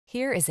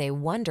Here is a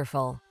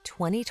wonderful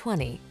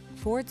 2020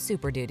 Ford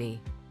Super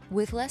Duty.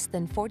 With less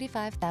than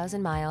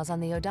 45,000 miles on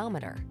the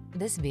odometer,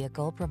 this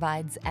vehicle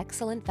provides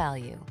excellent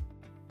value.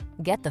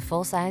 Get the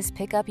full-size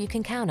pickup you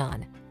can count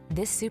on.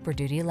 This Super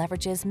Duty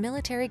leverages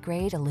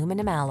military-grade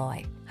aluminum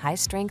alloy,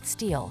 high-strength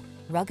steel,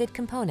 rugged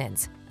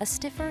components, a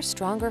stiffer,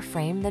 stronger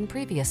frame than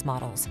previous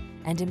models,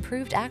 and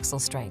improved axle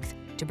strength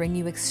to bring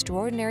you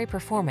extraordinary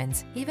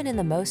performance even in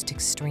the most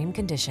extreme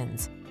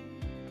conditions.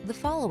 The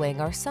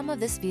following are some of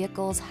this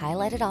vehicle's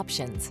highlighted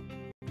options: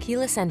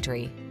 keyless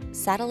entry,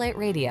 satellite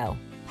radio,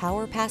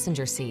 power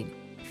passenger seat,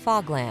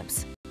 fog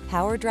lamps,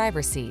 power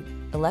driver seat,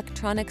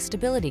 electronic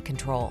stability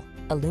control,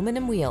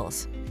 aluminum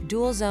wheels,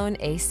 dual zone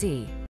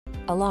AC,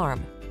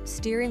 alarm,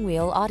 steering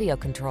wheel audio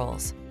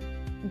controls.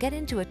 Get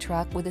into a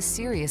truck with a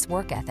serious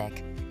work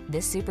ethic.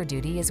 This Super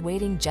Duty is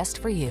waiting just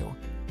for you.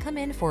 Come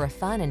in for a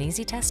fun and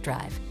easy test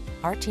drive.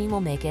 Our team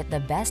will make it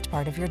the best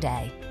part of your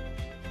day.